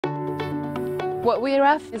What we're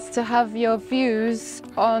after is to have your views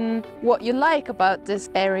on what you like about this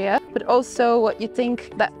area, but also what you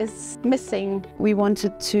think that is missing. We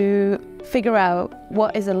wanted to figure out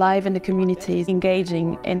what is alive in the community,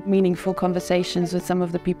 engaging in meaningful conversations with some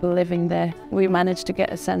of the people living there. We managed to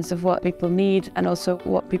get a sense of what people need and also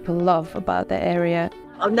what people love about the area.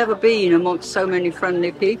 I've never been amongst so many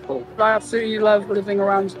friendly people. I absolutely love living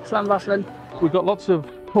around Llanfyllin. We've got lots of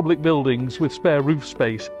public buildings with spare roof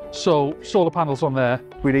space, so solar panels on there.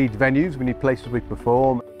 We need venues, we need places we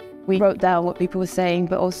perform. We wrote down what people were saying,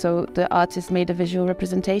 but also the artist made a visual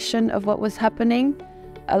representation of what was happening.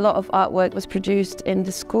 A lot of artwork was produced in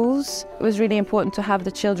the schools. It was really important to have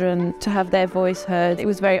the children, to have their voice heard. It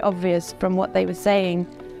was very obvious from what they were saying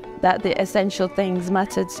that the essential things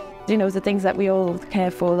mattered. You know, the things that we all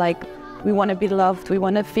care for, like we want to be loved, we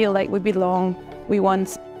want to feel like we belong, we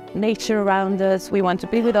want nature around us, we want to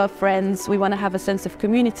be with our friends, we want to have a sense of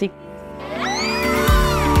community.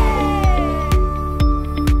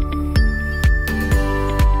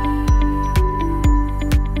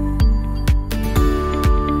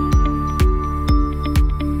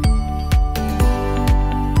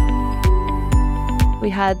 We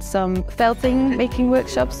had some felting making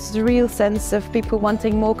workshops, the real sense of people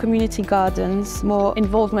wanting more community gardens, more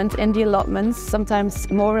involvement in the allotments, sometimes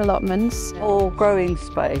more allotments. Or growing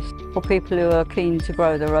space for people who are keen to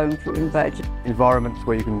grow their own fruit and veg. Environments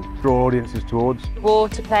where you can draw audiences towards.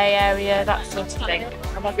 Water play area, that sort of thing.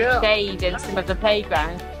 Shade in some of the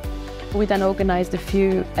playground. We then organised a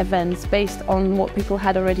few events based on what people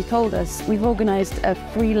had already told us. We've organised a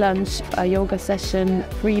free lunch, a yoga session,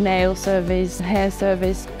 free nail service, hair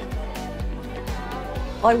service.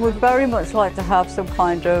 I would very much like to have some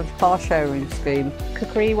kind of car sharing scheme.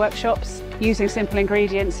 Cookery workshops, using simple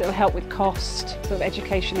ingredients that will help with cost, sort of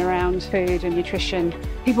education around food and nutrition.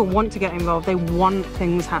 People want to get involved, they want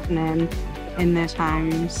things happening in their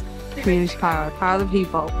towns. Community power, power of the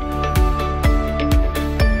people.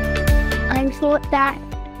 I thought that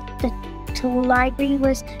the library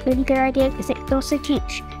was a really good idea because it could also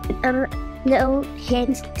teach little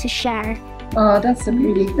kids to share. Oh, that's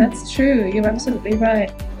true. You're absolutely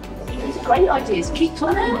right. These are great ideas. Keep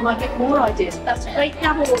talking, you might get more ideas. That's great to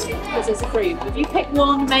have all of it as a group. If you pick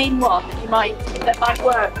one main one that might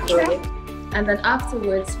work for you. And then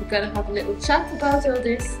afterwards, we're going to have a little chat about all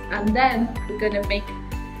this, and then we're going to make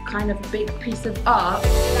kind of a big piece of art.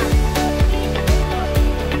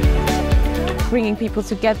 Bringing people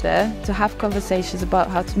together to have conversations about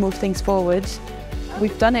how to move things forward.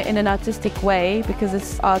 We've done it in an artistic way because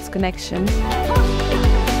it's arts connection.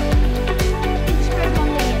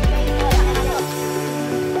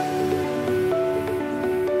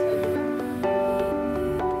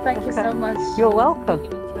 Thank you so much. You're welcome.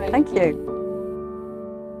 Thank you.